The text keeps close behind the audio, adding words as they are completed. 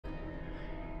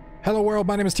Hello world,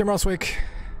 my name is Tim Roswick.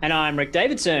 And I'm Rick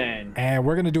Davidson. And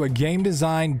we're going to do a game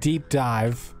design deep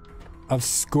dive of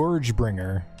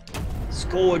ScourgeBringer.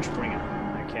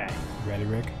 ScourgeBringer, okay. Ready,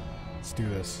 Rick? Let's do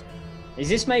this. Is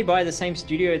this made by the same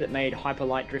studio that made Hyper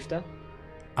Light Drifter?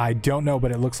 I don't know,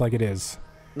 but it looks like it is.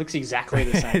 Looks exactly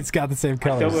the same. It's got the same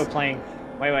colors. I thought we were playing...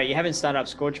 Wait, you haven't started up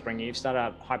ScourgeBringer, you've started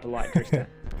up Hyper Light Drifter.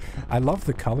 I love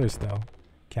the colors, though.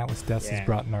 Countless deaths has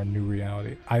brought in our new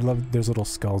reality. I love those little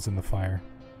skulls in the fire.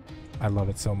 I love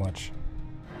it so much.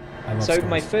 I love so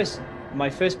skulls. my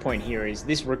first point here is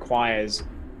this requires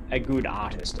a good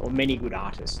artist or many good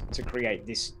artists to create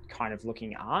this kind of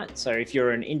looking art. So if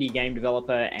you're an indie game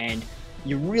developer and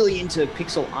you're really into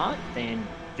pixel art, then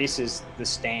this is the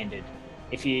standard.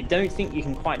 If you don't think you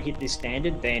can quite hit this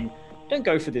standard, then don't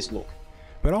go for this look.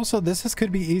 But also, this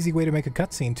could be an easy way to make a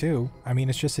cutscene too. I mean,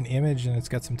 it's just an image and it's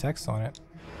got some text on it.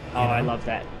 Oh, I love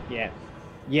that. Yeah.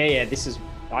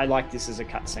 I like this as a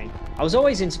cutscene. I was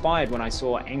always inspired when I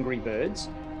saw Angry Birds,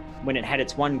 when it had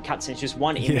its one cutscene, it's just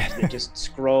one image that just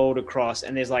scrolled across,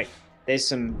 and there's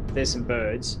some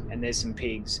birds and there's some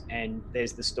pigs and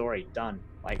there's the story done.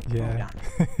 Like, yeah.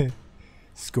 Done.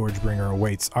 ScourgeBringer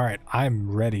awaits. All right,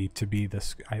 I'm ready to be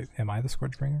this. Am I the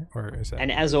ScourgeBringer, or is that?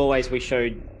 And as always, we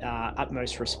showed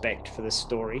utmost respect for the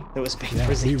story that was being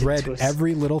presented. We read to us.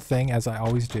 every little thing, as I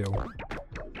always do.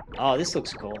 Oh, this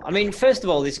looks cool. I mean, first of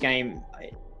all, this game,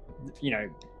 you know,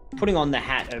 putting on the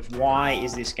hat of why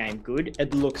is this game good?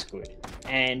 It looks good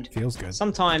and feels good.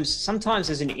 Sometimes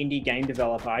as an indie game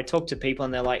developer, I talk to people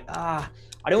and they're like,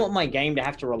 I don't want my game to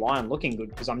have to rely on looking good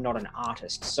because I'm not an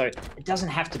artist. So it doesn't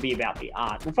have to be about the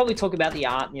art. We'll probably talk about the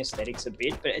art and the aesthetics a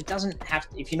bit, but it doesn't have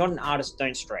to. If you're not an artist,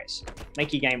 don't stress.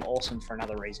 Make your game awesome for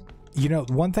another reason. You know,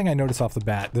 one thing I noticed off the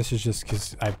bat, this is just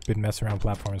because I've been messing around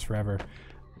platforms forever.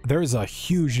 There is a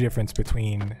huge difference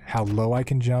between how low I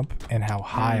can jump and how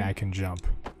high I can jump.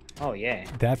 Oh, yeah.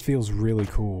 That feels really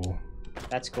cool.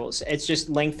 That's cool. So it's just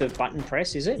length of button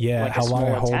press, is it? Yeah, like how long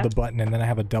I hold tap? the button, and then I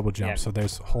have a double jump. Yeah. So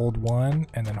there's hold one,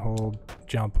 and then hold,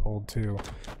 jump, hold two.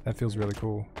 That feels really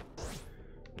cool.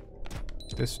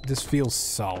 This feels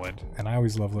solid, and I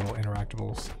always love little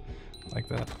interactables like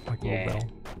that, like a little bell.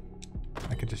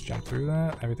 I could just jump through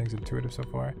that. Everything's intuitive so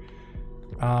far.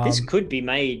 This could be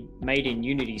made in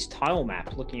Unity's tile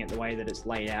map, looking at the way that it's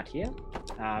laid out here.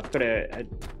 I've got a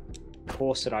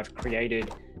course that I've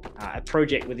created, a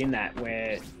project within that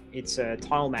where it's a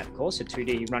tile map course, a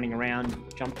 2D running around,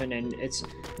 jumping, and it's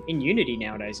in Unity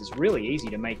nowadays. It's really easy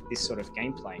to make this sort of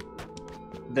gameplay.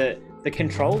 The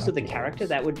controls of the character,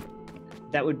 that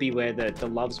would be where the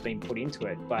love's been put into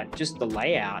it, but just the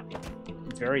layout,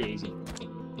 very easy.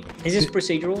 Is this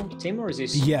procedural, Tim, or is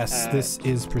this... Yes, this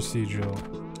is procedural.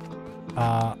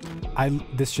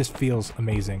 This just feels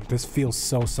amazing. This feels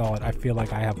so solid. I feel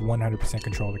like I have 100%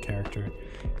 control of the character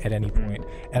at any point.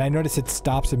 And I notice it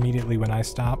stops immediately when I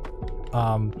stop.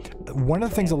 One of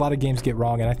the things a lot of games get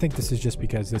wrong, and I think this is just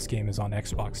because this game is on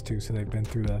Xbox too, so they've been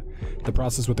through the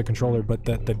process with the controller, but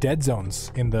the dead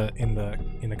zones in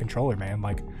the controller, man,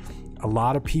 like... A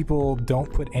lot of people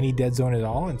don't put any dead zone at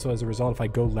all, and so as a result, if I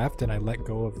go left and I let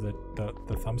go of the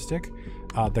thumbstick,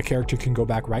 the character can go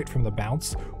back right from the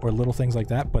bounce or little things like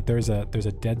that. But there's a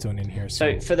dead zone in here.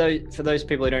 So for those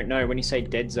people who don't know, when you say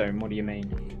dead zone, what do you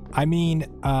mean? I mean,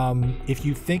 if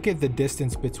you think of the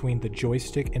distance between the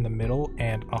joystick in the middle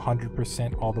and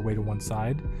 100% all the way to one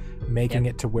side, making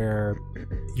it to where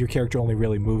your character only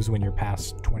really moves when you're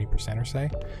past 20% or say.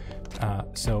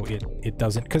 So it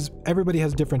doesn't, because everybody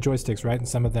has different joysticks, right? And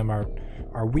some of them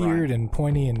are weird and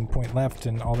pointy and point left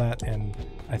and all that. And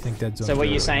I think dead zone. So what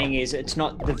you're saying is it's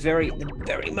not the very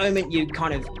moment you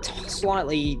kind of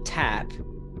slightly tap,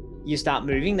 you start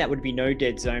moving, that would be no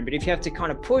dead zone. But if you have to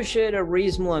kind of push it a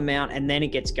reasonable amount and then it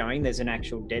gets going, there's an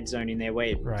actual dead zone in there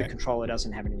where the controller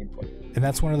doesn't have any input. And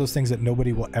that's one of those things that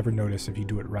nobody will ever notice if you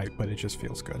do it right, but it just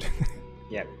feels good.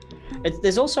 Yeah.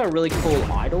 There's also a really cool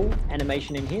idle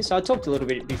animation in here. So I talked a little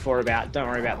bit before about, don't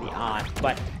worry about the art,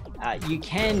 but you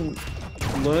can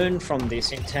learn from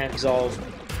this in terms of,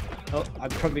 I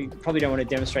probably don't want to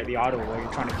demonstrate the idle while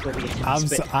you're trying to clip it.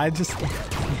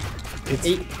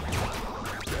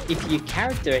 If your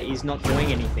character is not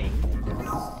doing anything,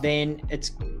 then it's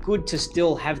good to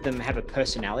still have them have a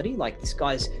personality. Like this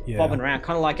guy's bobbing around,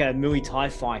 kind of like a Muay Thai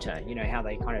fighter, you know, how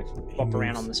they kind of bop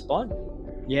around on the spot.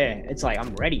 Yeah, it's like,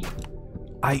 I'm ready.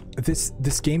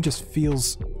 This game just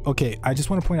feels okay. I just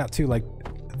want to point out too, like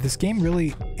this game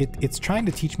really, it's trying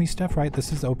to teach me stuff, right?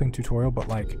 This is the opening tutorial, but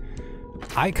like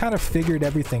I kind of figured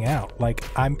everything out. Like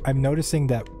I'm noticing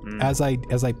that as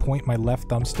I point my left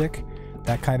thumbstick,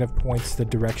 that kind of points the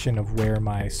direction of where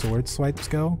my sword swipes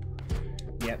go.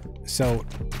 Yep. So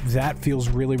that feels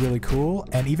really, really cool.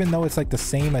 And even though it's like the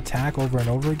same attack over and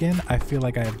over again, I feel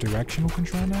like I have directional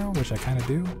control now, which I kind of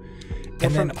do.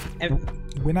 And then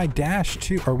when I dash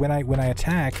too, or when I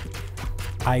attack,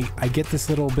 I get this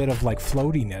little bit of like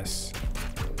floatiness,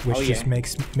 which just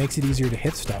makes it easier to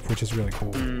hit stuff, which is really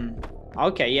cool.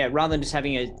 Okay, yeah, rather than just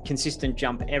having a consistent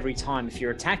jump every time, if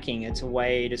you're attacking, it's a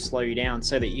way to slow you down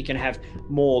so that you can have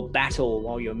more battle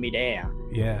while you're midair.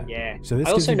 Yeah. So this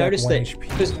I also noticed that HP.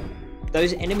 Because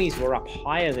those enemies were up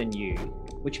higher than you,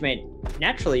 which meant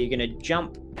naturally you're going to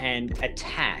jump and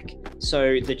attack.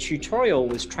 So the tutorial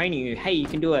was training you, hey, you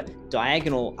can do a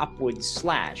diagonal upward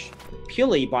slash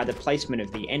purely by the placement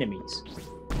of the enemies.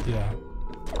 Yeah.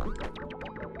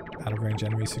 Out of range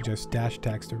enemies suggest dash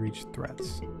attacks to reach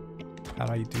threats. How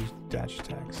do I do dash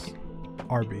attacks?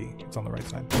 RB. It's on the right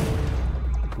side.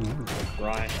 Ooh.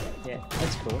 Right. Yeah,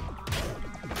 that's cool.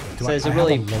 So there's a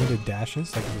really limited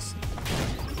dashes like this.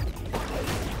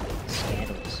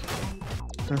 Scandalous.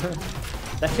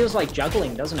 That feels like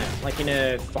juggling, doesn't it? Like in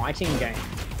a fighting game.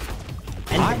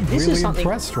 And I'm really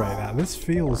impressed right now. This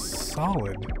feels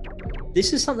solid.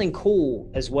 This is something cool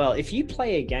as well. If you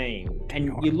play a game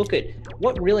and you look at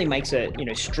what really makes a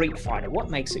Street Fighter, what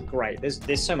makes it great?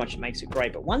 There's so much that makes it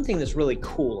great, but one thing that's really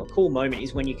cool, a cool moment,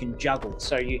 is when you can juggle.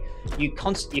 So you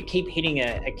keep hitting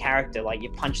a character, like you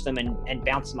punch them and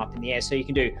bounce them up in the air, so you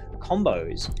can do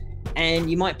combos. And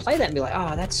you might play that and be like,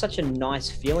 oh, that's such a nice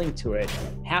feeling to it.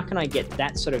 How can I get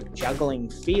that sort of juggling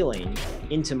feeling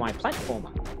into my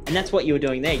platformer? And that's what you were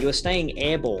doing there. You were staying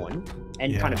airborne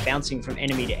and kind of bouncing from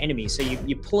enemy to enemy. So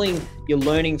you're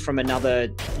learning from another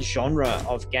genre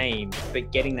of game,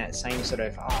 but getting that same sort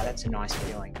of, that's a nice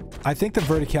feeling. I think the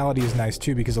verticality is nice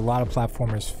too, because a lot of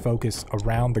platformers focus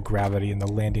around the gravity and the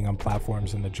landing on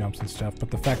platforms and the jumps and stuff.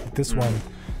 But the fact that this one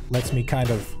lets me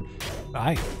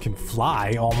I can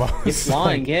fly almost. You're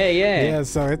flying, like, yeah. Yeah,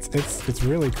 so it's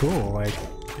really cool. Like,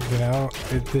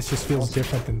 this just feels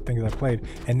different than things I've played.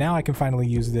 And now I can finally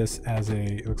use this as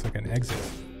it looks like an exit.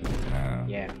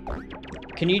 Yeah.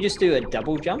 Can you just do a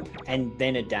double jump and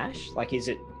then a dash? Like, is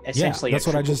it essentially? Yeah, that's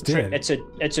what I just did.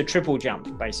 It's a triple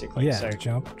jump basically. Yeah. So,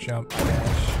 jump,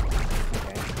 dash.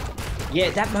 Okay.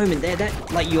 Yeah, that moment there,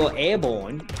 that like you're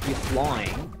airborne, you're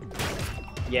flying.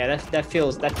 Yeah, that's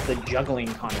the juggling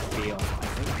kind of feel. I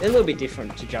think a little bit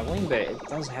different to juggling, but it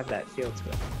does have that feel to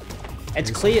it.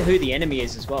 It's clear who the enemy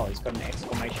is as well. He's got an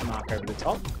exclamation mark over the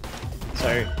top.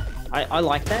 So I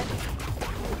like that.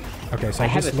 Okay, so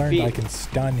I just learned I can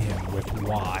stun him with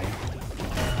Y.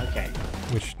 Okay.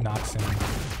 Which knocks him.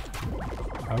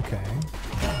 Okay.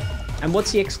 And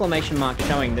what's the exclamation mark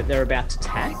showing? That they're about to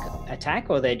attack,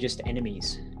 or they're just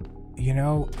enemies?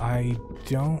 I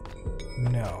don't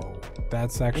know.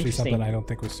 That's actually something I don't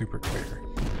think was super clear.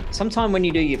 Sometime when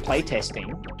you do your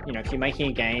playtesting, if you're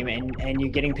making a game and you're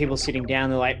getting people sitting down,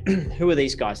 they're like, who are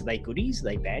these guys? Are they goodies? Are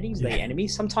they baddies? Are they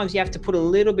enemies? Sometimes you have to put a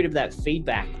little bit of that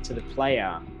feedback to the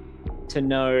player to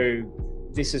know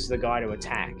this is the guy to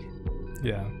attack.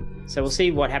 Yeah. So we'll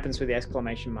see what happens with the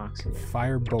exclamation marks.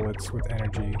 Fire bullets with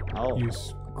energy.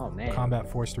 Use man.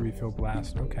 Combat force to refill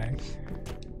blast. Okay.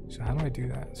 So how do I do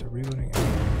that? So reloading.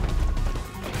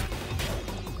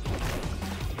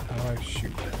 How do I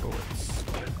shoot bullets?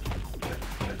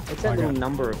 What's that little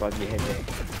number above your head there?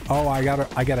 Oh, I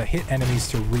gotta hit enemies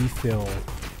to refill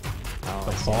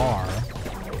the bar,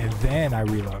 and then I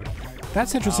reload.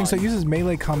 That's interesting. So it uses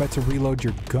melee combat to reload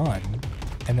your gun,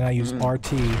 and then I use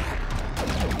RT.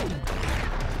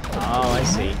 Oh, I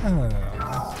see.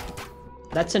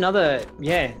 That's another,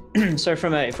 So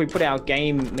if we put our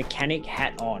game mechanic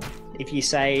hat on, if you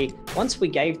say, once we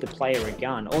gave the player a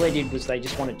gun, all they did was they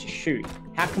just wanted to shoot.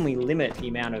 How can we limit the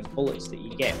amount of bullets that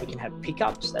you get? We can have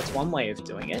pickups. That's one way of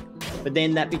doing it. But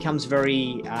then that becomes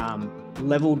very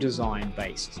level design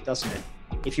based, doesn't it?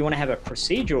 If you want to have a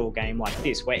procedural game like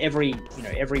this, where every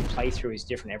playthrough is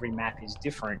different, every map is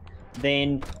different,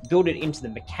 then build it into the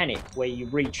mechanic where you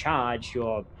recharge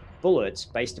your bullets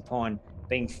based upon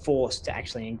being forced to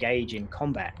actually engage in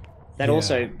combat. That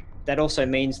also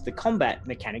means the combat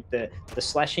mechanic, the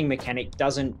slashing mechanic,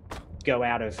 doesn't go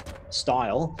out of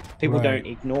style. People don't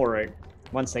ignore it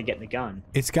once they get the gun.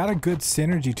 It's got a good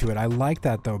synergy to it. I like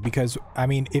that though, because I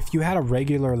mean, if you had a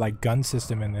regular like gun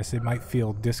system in this, it might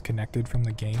feel disconnected from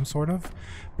the game sort of.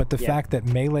 But the fact that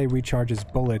melee recharges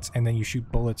bullets and then you shoot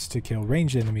bullets to kill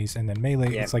ranged enemies, and then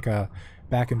melee, it's like a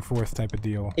back and forth type of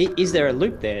deal. Is there a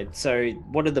loop there? So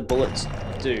what do the bullets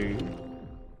do?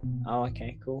 Oh,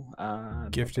 okay, cool.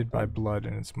 Gifted by blood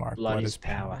and its mark. Blood is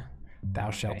power.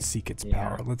 Thou shalt seek its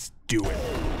power. Let's do it.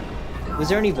 Was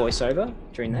there any voiceover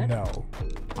during that? No.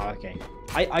 Oh, okay.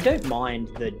 I don't mind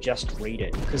the just read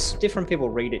it, because different people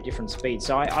read at different speeds.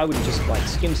 So I would just like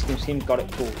skim, got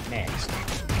it, cool, next.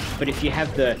 But if you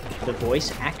have the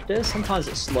voice actor, sometimes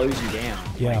it slows you down.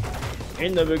 Yeah. Like,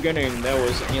 in the beginning, there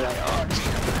was, and you're like, oh.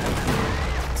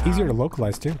 It's easier to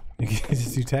localize too. You can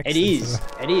just do text. It is.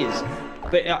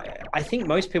 But I think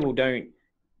most people don't.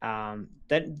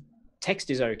 That text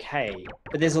is okay,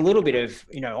 but there's a little bit of,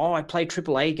 oh, I play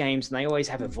AAA games and they always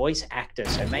have a voice actor,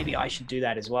 so maybe I should do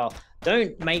that as well.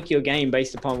 Don't make your game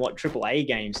based upon what AAA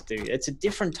games do. It's a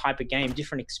different type of game,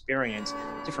 different experience,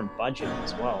 different budget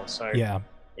as well. So yeah,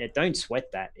 don't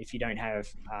sweat that if you don't have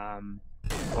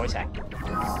voice acting.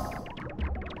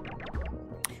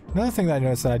 Another thing that I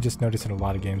noticed, that I just noticed in a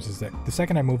lot of games, is that the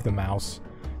second I move the mouse,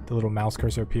 the little mouse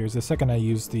cursor appears. The second I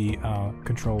use the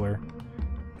controller,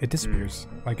 it disappears.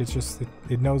 Like, it's just,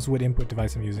 it knows what input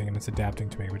device I'm using and it's adapting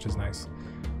to me, which is nice.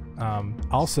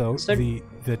 Also, so,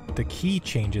 the key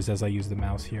changes as I use the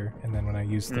mouse here, and then when I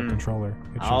use the controller,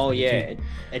 it shows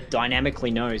it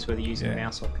dynamically knows whether you're using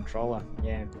mouse or controller.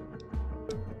 Yeah.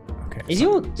 Okay.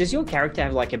 Does your character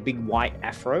have like a big white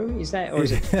afro? Is that, or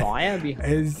is it fire?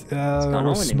 Is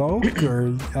or smoke,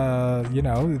 or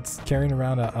it's carrying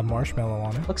around a marshmallow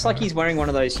on it. Looks like he's wearing one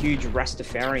of those huge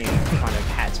Rastafarian kind of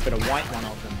hats, but a white one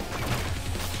of them.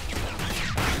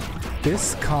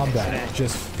 This combat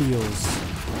just feels.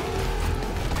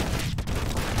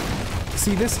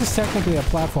 See, this is technically a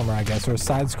platformer, I guess, or a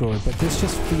side scroller, but this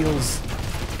just feels.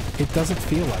 It doesn't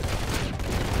feel like it.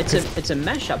 It's a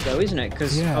mashup though, isn't it?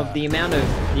 Because of the amount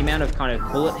of kind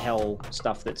of bullet hell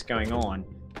stuff that's going on.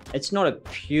 It's not a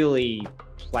purely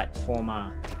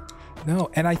platformer. No,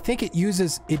 and I think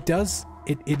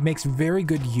it makes very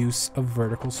good use of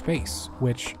vertical space,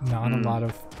 which not a lot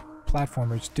of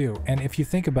platformers do. And if you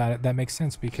think about it, that makes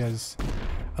sense, because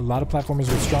a lot of platformers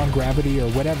with strong gravity or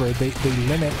whatever, they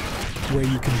limit where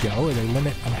you can go, or they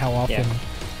limit on how often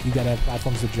you gotta have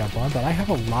platforms to jump on. But I have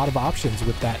a lot of options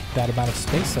with that amount of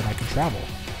space that I can travel.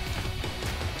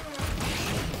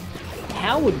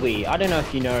 How would we? I don't know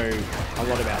if you know a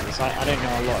lot about this. I don't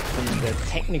know a lot from the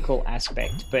technical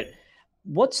aspect, but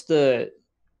what's the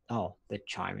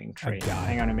chiming tree?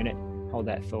 Hang on a minute. Hold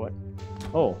that thought.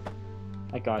 Oh,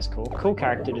 that guy's cool. Cool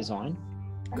character design.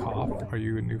 Cough. Are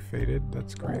you a new fated?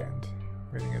 That's grand.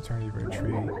 Waiting eternity for a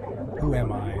tree. Who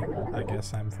am I? I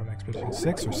guess I'm from Expedition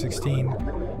 6 or 16.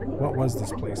 What was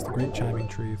this place? The Great Chiming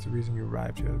Tree. It's the reason you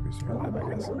arrived here. The reason you're alive, I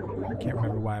guess. I can't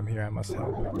remember why I'm here. I must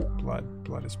help. Blood.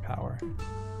 Blood is power.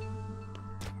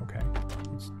 Okay.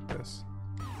 What's this?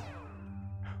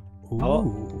 Ooh.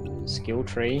 Oh, skill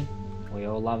tree. We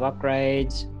all love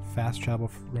upgrades. Fast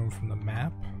travel room from the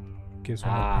map. Gives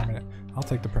me a permanent. I'll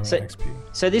take the permanent XP.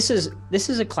 So this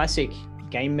is a classic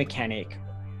game mechanic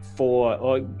for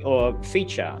or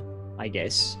feature, I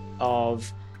guess,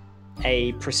 of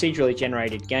a procedurally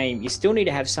generated game. You still need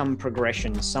to have some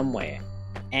progression somewhere,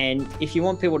 and if you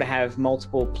want people to have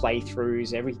multiple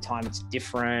playthroughs, every time it's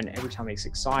different, every time it's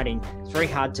exciting, it's very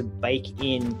hard to bake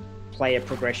in player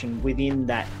progression within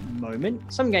that moment.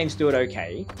 Some games do it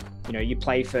okay. You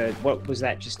play for, what was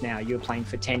that just now? You were playing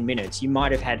for 10 minutes. You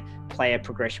might have had player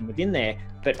progression within there,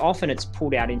 but often it's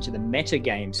pulled out into the meta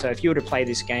game. So if you were to play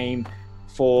this game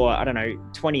for,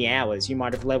 20 hours, you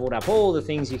might have leveled up all the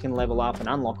things you can level up and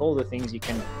unlock all the things you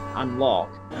can unlock.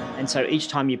 And so each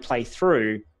time you play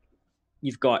through,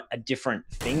 you've got a different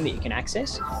thing that you can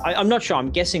access. I'm not sure.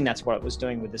 I'm guessing that's what it was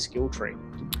doing with the skill tree.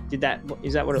 Is that what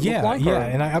it looked like? Yeah,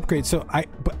 and I upgrade. So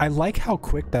I like how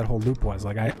quick that whole loop was.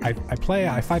 Like I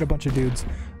fight a bunch of dudes,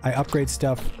 I upgrade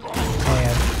stuff,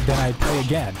 and then I play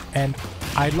again. And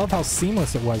I love how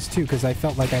seamless it was too, because I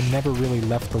felt like I never really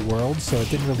left the world, so it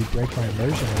didn't really break my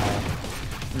immersion at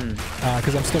all.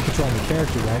 Because I'm still controlling the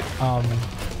character, right?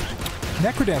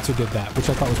 Necrodancer did that, which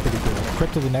I thought was pretty cool.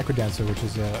 Crypto the Necrodancer, which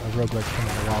is a roguelike from a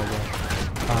while ago.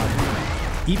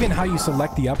 Even how you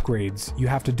select the upgrades, you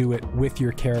have to do it with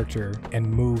your character and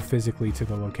move physically to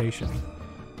the location.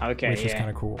 Okay, which is kind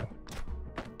of cool.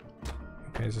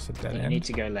 Okay, is this a dead end? You need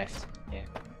to go left. Yeah,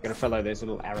 gotta follow those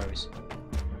little arrows.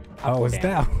 Oh, is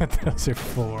that what those are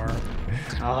for?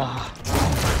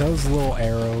 Those little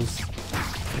arrows.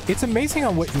 It's amazing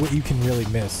on what you can really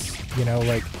miss.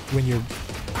 Like when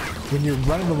you're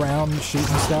running around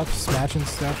shooting stuff, smashing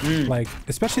stuff, like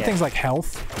especially things like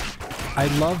health. I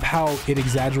love how it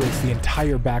exaggerates the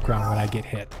entire background when I get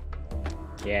hit.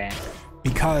 Yeah.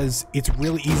 Because it's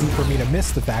really easy for me to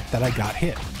miss the fact that I got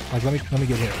hit. Like let me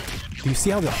get hit. Do you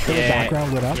see how the whole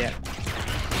background lit up? Yeah.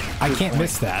 I can't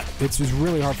miss that. It's just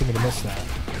really hard for me to miss that.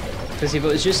 Because if it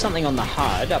was just something on the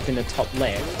HUD up in the top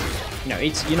left, you know,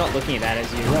 you're not looking at that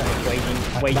as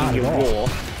you're waging your war.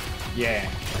 Yeah.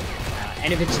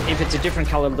 And if it's a different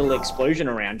colored little explosion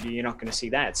around you, you're not going to see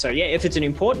that. So yeah, if it's an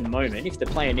important moment, if the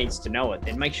player needs to know it,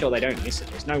 then make sure they don't miss it.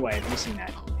 There's no way of missing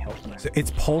that health moment. So it's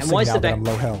pulsing now that I'm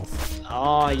low health.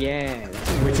 Oh yeah.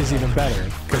 Which is even better,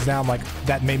 because now I'm like,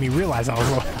 that made me realize I was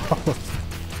low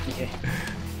health. Yeah.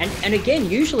 And again,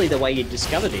 usually the way you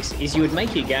discover this is you would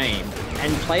make your game,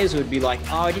 and players would be like,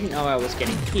 "Oh, I didn't know I was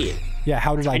getting hit." Yeah,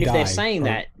 how did I die? And if they're saying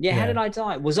that, how did I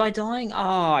die? Was I dying?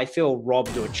 Oh, I feel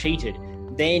robbed or cheated.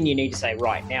 Then you need to say,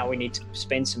 right, now we need to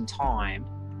spend some time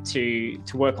to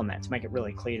work on that, to make it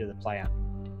really clear to the player.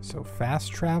 So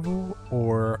fast travel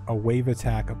or a wave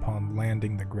attack upon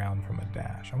landing the ground from a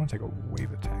dash? I want to take a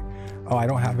wave attack. Oh, I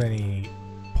don't have any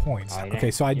points.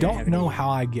 Okay, so I don't know how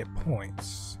I get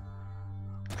points.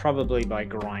 Probably by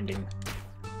grinding.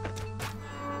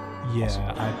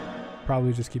 Yeah, I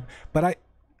probably just keep. But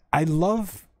I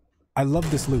love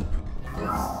this loop.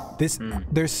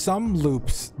 There's some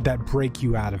loops that break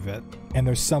you out of it, and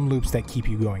there's some loops that keep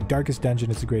you going. Darkest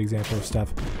Dungeon is a great example of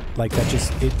stuff like that.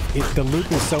 Just the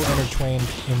loop is so intertwined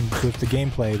with the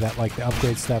gameplay that like the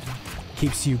upgrade stuff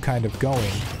keeps you kind of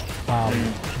going.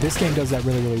 This game does that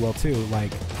really, really well too.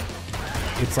 Like,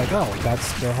 it's like, oh,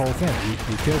 that's the whole thing.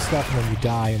 You kill stuff and then you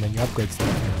die, and then you upgrade stuff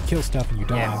and then you kill stuff and you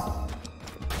die. Yeah.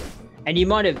 And you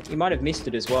might have missed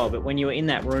it as well, but when you were in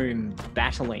that room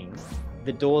battling,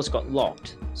 the doors got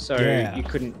locked, so you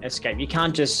couldn't escape. You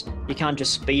can't just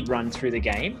speed run through the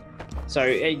game. So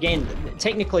again,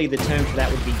 technically the term for that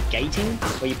would be gating,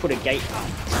 where you put a gate up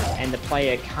and the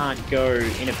player can't go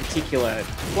in a particular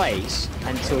place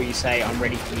until you say, I'm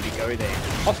ready for you to go there.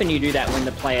 Often you do that when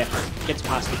the player gets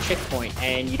past the checkpoint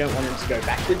and you don't want them to go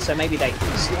backwards. So maybe they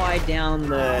slide down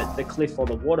the cliff or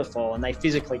the waterfall and they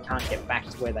physically can't get back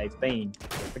to where they've been.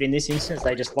 But in this instance,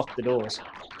 they just lock the doors.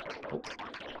 Oh.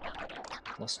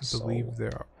 I believe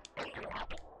there are.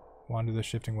 Wander the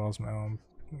shifting wells, my own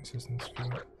assistance.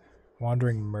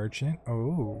 Wandering merchant.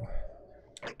 Oh.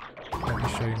 Let me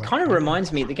show you. Kind of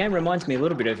reminds me. The game reminds me a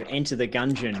little bit of Enter the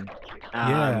Gungeon.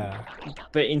 Yeah.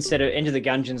 But instead of Enter the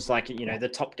Gungeon's like, you know, the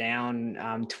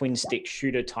top-down twin stick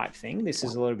shooter type thing. This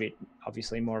is a little bit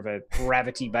obviously more of a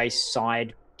gravity-based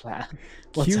side.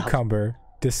 Cucumber.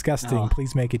 Disgusting. Oh.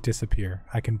 Please make it disappear.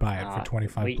 I can buy it for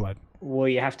 25 blood. Well,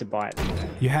 you have to buy it.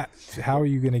 You have. How are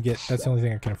you gonna get? That's the only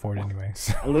thing I can afford,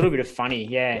 anyways. A little bit of funny,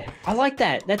 yeah. I like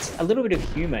that. That's a little bit of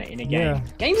humor in a game. Yeah.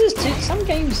 Game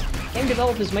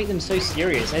developers make them so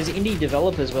serious. As indie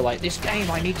developers, we're like, this game,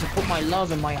 I need to put my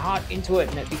love and my heart into it,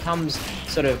 and it becomes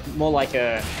sort of more like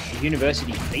a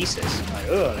university thesis. Like,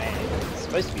 oh man, it's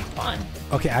supposed to be fun.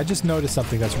 Okay, I just noticed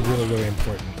something that's really, really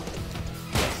important.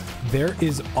 There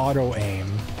is auto aim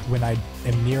when I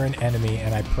am near an enemy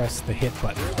and I press the hit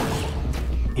button.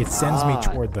 It sends me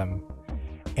toward them.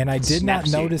 And I did not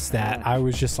notice that. I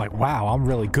was just like, wow, I'm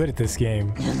really good at this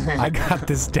game. I got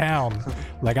this down.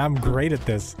 Like, I'm great at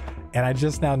this. And I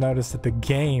just now noticed that the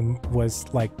game was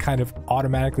like kind of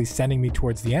automatically sending me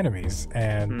towards the enemies.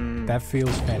 And that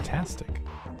feels fantastic.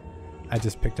 I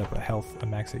just picked up a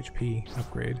max HP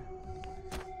upgrade.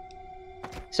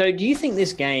 So do you think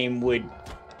this game would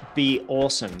be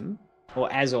awesome,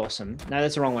 or as awesome? No,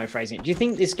 that's the wrong way of phrasing it. Do you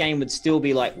think this game would still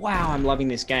be like, wow, I'm loving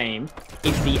this game,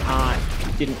 if the art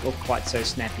didn't look quite so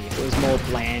snappy? If it was more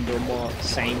bland or more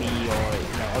samey, or,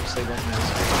 you know, obviously wasn't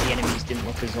as, the enemies didn't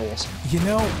look as awesome? You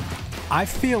know, I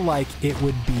feel like it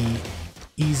would be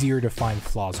easier to find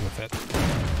flaws with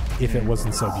it if it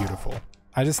wasn't so beautiful.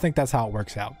 I just think that's how it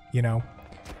works out, you know?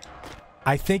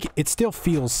 I think it still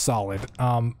feels solid.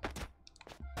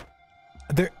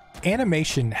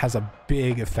 Animation has a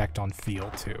big effect on feel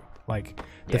too. Like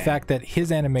the fact that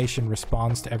his animation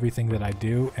responds to everything that I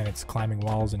do, and it's climbing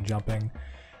walls and jumping.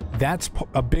 That's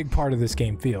a big part of this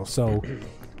game feel. So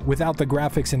without the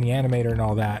graphics and the animator and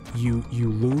all that, you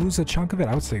lose a chunk of it.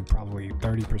 I would say probably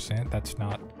 30%. That's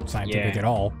not scientific at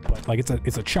all, but like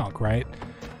it's a chunk, right?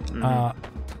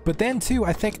 But then too,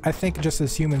 I think just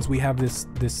as humans, we have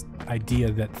this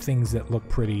idea that things that look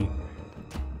pretty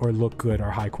or look good are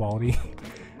high quality.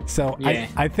 So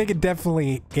I think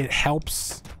it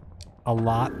helps a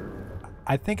lot.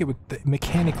 I think it would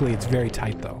mechanically it's very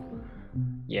tight though.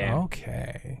 Yeah.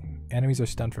 Okay. Enemies are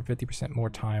stunned for 50%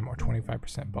 more time, or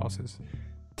 25% bosses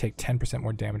take 10%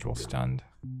 more damage while stunned.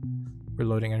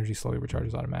 Reloading energy slowly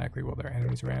recharges automatically while there are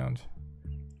enemies around.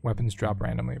 Weapons drop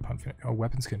randomly upon finish. Oh,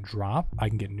 weapons can drop? I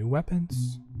can get new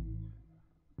weapons?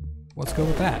 Let's go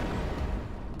with that.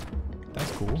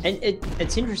 That's cool. And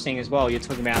it's interesting as well, you're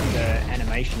talking about the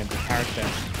animation of the character.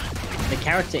 the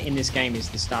character in this game is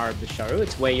the star of the show.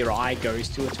 It's where your eye goes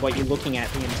to. It's what you're looking at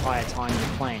the entire time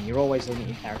you're playing. You're always looking at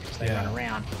your characters. They run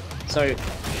around. So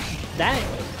that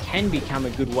can become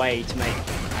a good way to make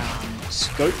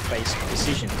scope-based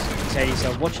decisions. You say to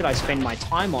yourself, what should I spend my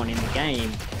time on in the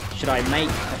game? Should I make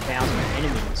 1,000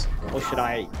 enemies, or should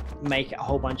I make a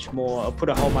whole bunch more, or put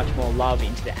a whole bunch more love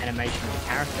into the animation of the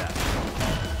character?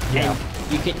 And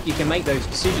you can make those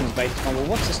decisions based on, well,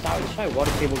 what's the star of the show? What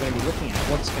are people going to be looking at?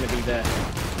 What's going to be the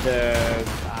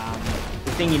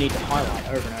thing you need to highlight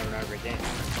over and over and over again?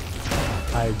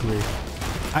 I agree.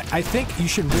 I think you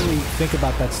should really think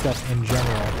about that stuff in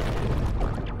general.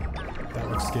 That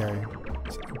looks scary.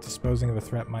 Disposing of a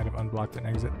threat might have unblocked an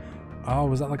exit. Oh,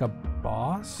 was that like a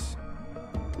boss?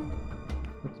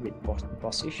 Looks a bit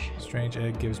bossish. Strange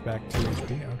egg gives back 2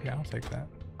 HP. Okay, I'll take that.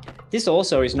 This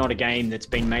also is not a game that's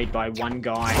been made by one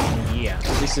guy in a year.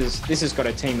 This has got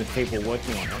a team of people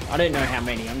working on it. I don't know how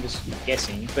many, I'm just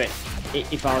guessing, but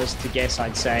if I was to guess,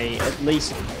 I'd say at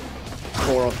least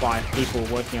 4 or 5 people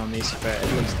working on this for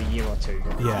at least a year or 2.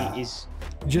 Yeah.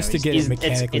 Just to get it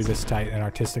mechanically this tight and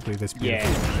artistically this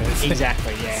beautiful. Yeah,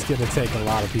 exactly, yeah. It's going to take a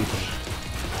lot of people.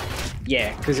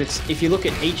 Yeah, because if you look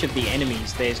at each of the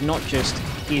enemies, there's not just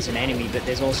here's an enemy, but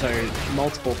there's also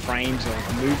multiple frames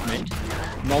of movement,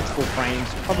 multiple frames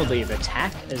probably of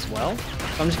attack as well.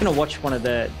 So I'm just going to watch one of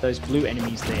those blue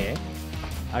enemies there.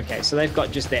 Okay, so they've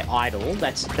got just their idle.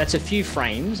 That's a few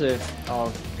frames of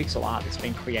pixel art that's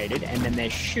been created, and then their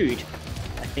shoot,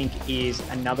 I think, is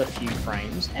another few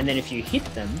frames. And then if you hit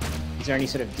them, is there any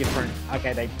sort of different?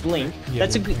 Okay, they blink. Yeah,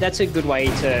 that's a good way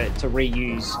to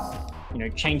reuse. You know,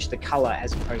 change the color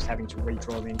as opposed to having to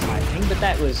redraw the entire thing. But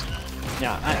that was, you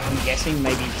know, I'm guessing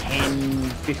maybe 10,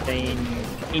 15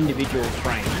 individual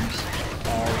frames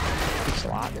of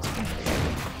pixel art that's been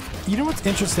created. You know what's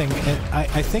interesting? And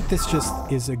I think this just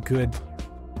is a good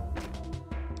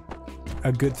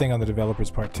thing on the developer's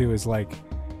part too, is like,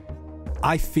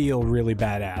 I feel really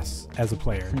badass as a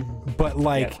player. But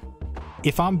like,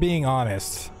 if I'm being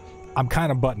honest, I'm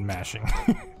kind of button mashing.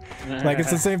 Like, it's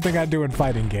the same thing I do in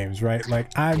fighting games, right? Like,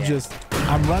 I'm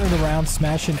running around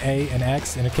smashing A and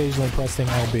X and occasionally pressing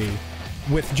LB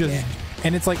with just,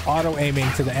 and it's like auto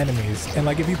aiming to the enemies. And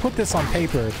like, if you put this on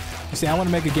paper, you say, I want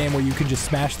to make a game where you can just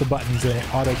smash the buttons and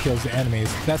it auto kills the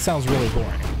enemies. That sounds really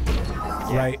boring,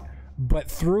 right? But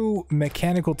through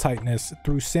mechanical tightness,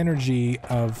 through synergy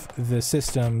of the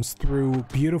systems, through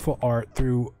beautiful art,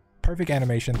 through perfect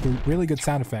animation, through really good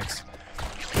sound effects,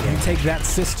 you take that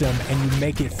system and you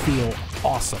make it feel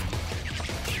awesome.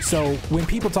 So when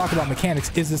people talk about mechanics,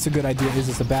 is this a good idea? Is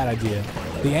this a bad idea?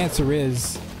 The answer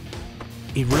is,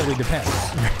 it really depends.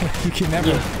 You can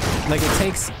never, like,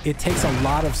 it takes a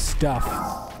lot of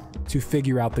stuff to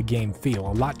figure out the game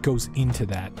feel. A lot goes into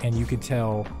that, and you can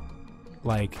tell,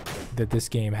 like, that this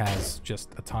game has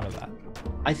just a ton of that.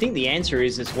 I think the answer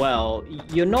is as well,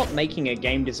 you're not making a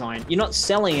game design, you're not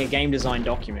selling a game design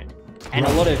document. And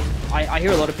a lot of, I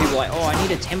hear a lot of people like, oh, I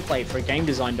need a template for a game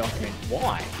design document.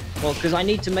 Why? Well, because I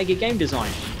need to make a game design.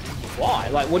 Why?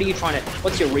 Like, what are you trying to,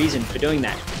 what's your reason for doing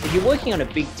that? If you're working on a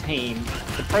big team,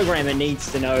 the programmer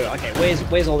needs to know, okay,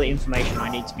 where's all the information I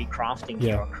need to be crafting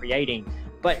here or creating?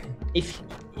 But if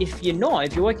you're not,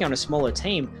 if you're working on a smaller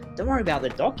team, don't worry about the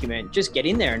document. Just get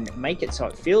in there and make it so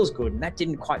it feels good. And that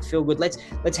didn't quite feel good.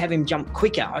 Let's have him jump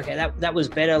quicker. Okay, that was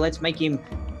better. Let's make him,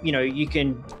 you know, you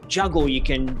can juggle, you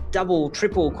can double,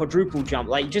 triple, quadruple jump.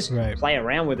 Like, just play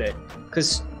around with it.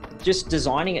 Because just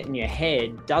designing it in your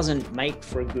head doesn't make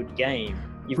for a good game.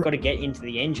 You've got to get into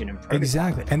the engine and prototype.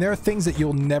 Exactly. And there are things that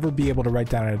you'll never be able to write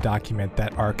down in a document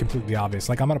that are completely obvious.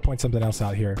 Like, I'm going to point something else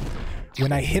out here.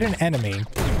 When I hit an enemy,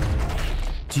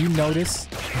 do you notice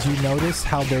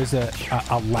how there's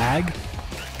a lag?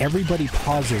 Everybody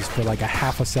pauses for like a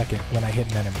half a second when I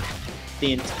hit an enemy.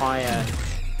 The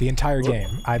entire game.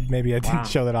 Maybe I didn't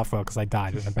show that off well because I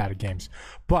died and I'm bad at games.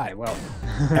 But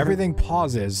everything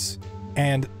pauses,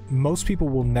 and most people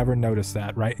will never notice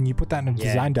that, right? And you put that in a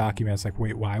design document, it's like,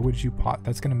 wait, why would you pause?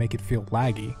 That's going to make it feel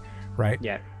laggy, right?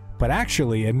 Yeah. But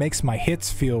actually, it makes my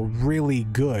hits feel really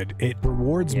good. It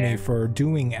rewards me for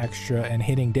doing extra and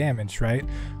hitting damage, right?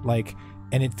 Like,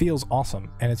 and it feels awesome.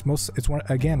 And it's one of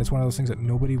those things that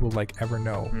nobody will like ever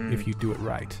know if you do it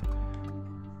right.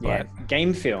 Yeah, but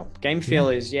game feel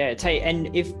is and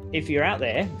if you're out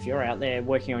there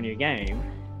working on your game,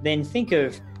 then think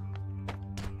of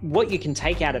what you can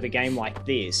take out of a game like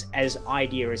this as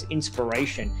idea, as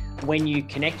inspiration. When you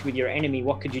connect with your enemy,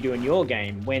 what could you do in your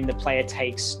game? When the player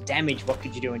takes damage, what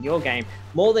could you do in your game?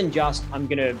 More than just, I'm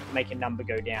going to make a number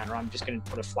go down, or I'm just going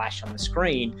to put a flash on the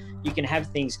screen. You can have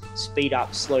things speed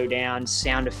up, slow down,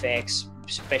 sound effects,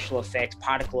 special effects,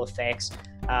 particle effects.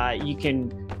 You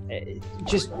can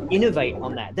just innovate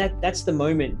on that. That's the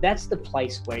moment. That's the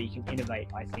place where you can innovate,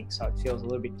 I think. So it feels a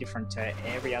little bit different to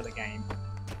every other game.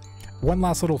 One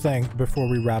last little thing before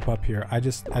we wrap up here. I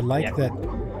like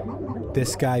that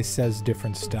this guy says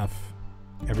different stuff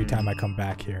every time I come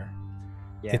back here.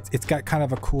 Yeah. It's got kind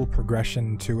of a cool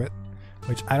progression to it,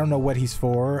 which I don't know what he's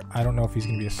for. I don't know if he's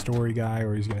going to be a story guy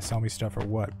or he's going to sell me stuff or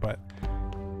what, but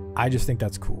I just think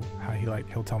that's cool how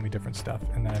he'll tell me different stuff,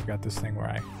 and then I've got this thing where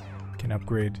I can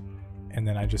upgrade, and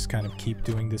then I just kind of keep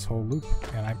doing this whole loop.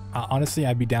 And honestly,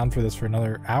 I'd be down for this for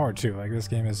another hour or two. Like, this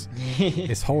game is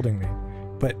is holding me.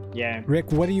 But yeah,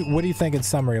 Rick, what do you think in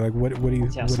summary? Like, what do you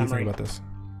think about this?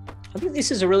 I think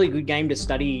this is a really good game to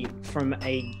study from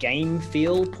a game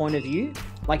feel point of view.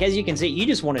 Like, as you can see, you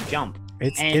just want to jump.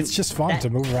 It's just fun to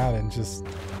move around and just.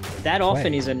 That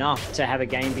often is enough to have a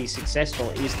game be successful,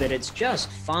 is that it's just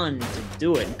fun to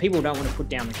do it. And people don't want to put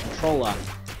down the controller.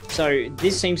 So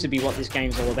this seems to be what this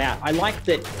game's all about. I like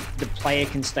that the player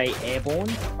can stay airborne.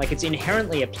 Like, it's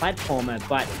inherently a platformer,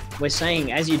 but we're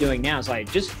saying, as you're doing now, it's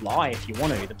like, just fly if you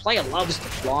want to. The player loves to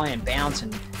fly and bounce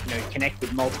and, connect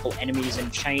with multiple enemies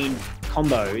and chain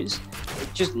combos.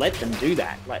 Just let them do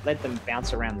that. Like, let them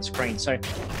bounce around the screen. So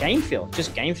game feel,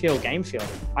 just game feel.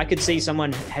 I could see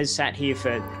someone has sat here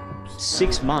for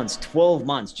 6 months, 12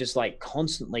 months, just like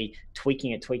constantly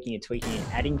tweaking it,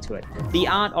 adding to it. The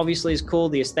art obviously is cool.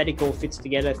 The aesthetic all fits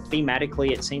together.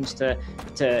 Thematically, it seems to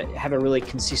have a really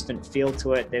consistent feel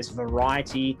to it. There's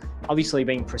variety. Obviously,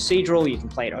 being procedural, you can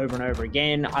play it over and over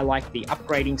again. I like the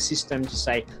upgrading system to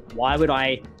say, why would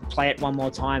I play it one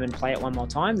more time and play it one more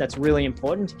time? That's really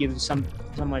important to give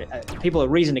people a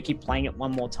reason to keep playing it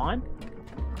one more time.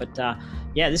 But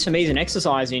yeah, this for me is an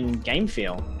exercise in game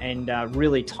feel and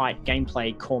really tight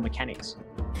gameplay core mechanics.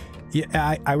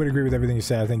 Yeah, I would agree with everything you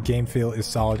said. I think game feel is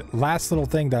solid. Last little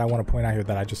thing that I want to point out here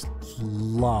that I just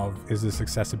love is this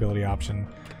accessibility option.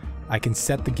 I can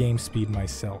set the game speed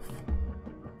myself.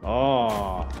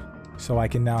 Oh. So I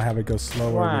can now have it go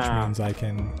slower, which means I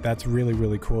can. That's really,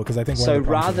 really cool, because I think one of the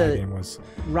problems with my game was,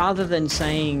 rather than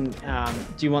saying,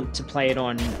 do you want to play it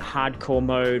on hardcore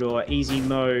mode or easy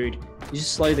mode, you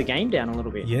just slow the game down a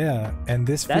little bit. Yeah, and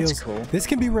that's cool. This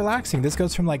can be relaxing. This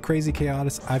goes from like crazy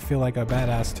chaos, I feel like a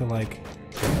badass, to like,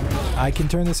 I can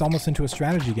turn this almost into a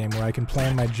strategy game where I can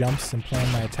plan my jumps and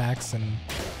plan my attacks, and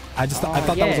I thought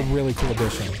that was a really cool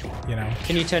addition.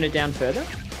 Can you turn it down further?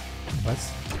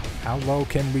 How low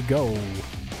can we go?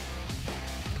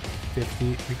 50.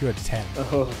 We go to 10.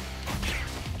 Oh.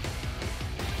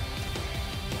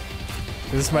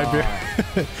 This might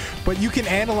be. But you can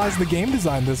analyze the game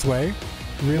design this way.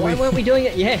 Really? Why weren't we doing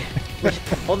it? Yeah.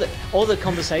 all the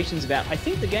conversations about, I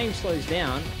think the game slows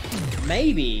down.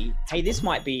 Maybe, hey, this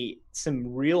might be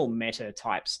some real meta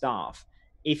type stuff.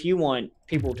 If you want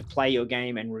people to play your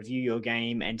game and review your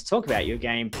game and to talk about your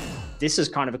game, this is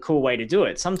kind of a cool way to do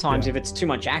it. Sometimes if it's too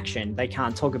much action, they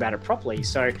can't talk about it properly.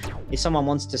 So if someone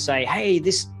wants to say, hey,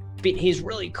 this bit here's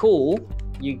really cool,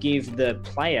 you give the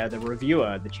player, the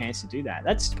reviewer, the chance to do that.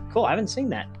 That's cool. I haven't seen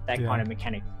that kind of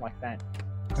mechanic like that.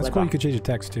 That's cool. You could change the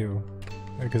text too,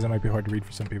 because that might be hard to read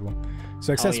for some people.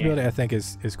 So accessibility, I think,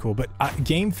 is cool. But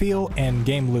game feel and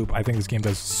game loop, I think this game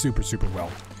does super, super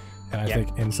well. And I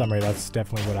think, in summary, that's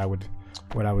definitely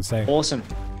what I would say. Awesome.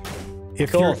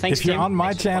 If you're on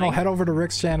my channel, head over to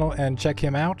Rick's channel and check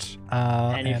him out.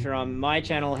 And if you're on my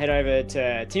channel, head over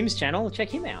to Tim's channel, check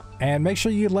him out. And make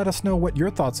sure you let us know what your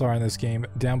thoughts are on this game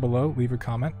down below. Leave a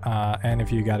comment. And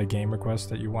if you got a game request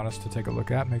that you want us to take a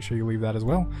look at, make sure you leave that as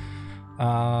well.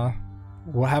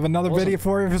 We'll have another video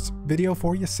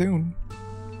for you soon.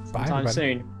 Bye, everybody.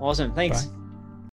 Soon. Awesome. Thanks. Bye.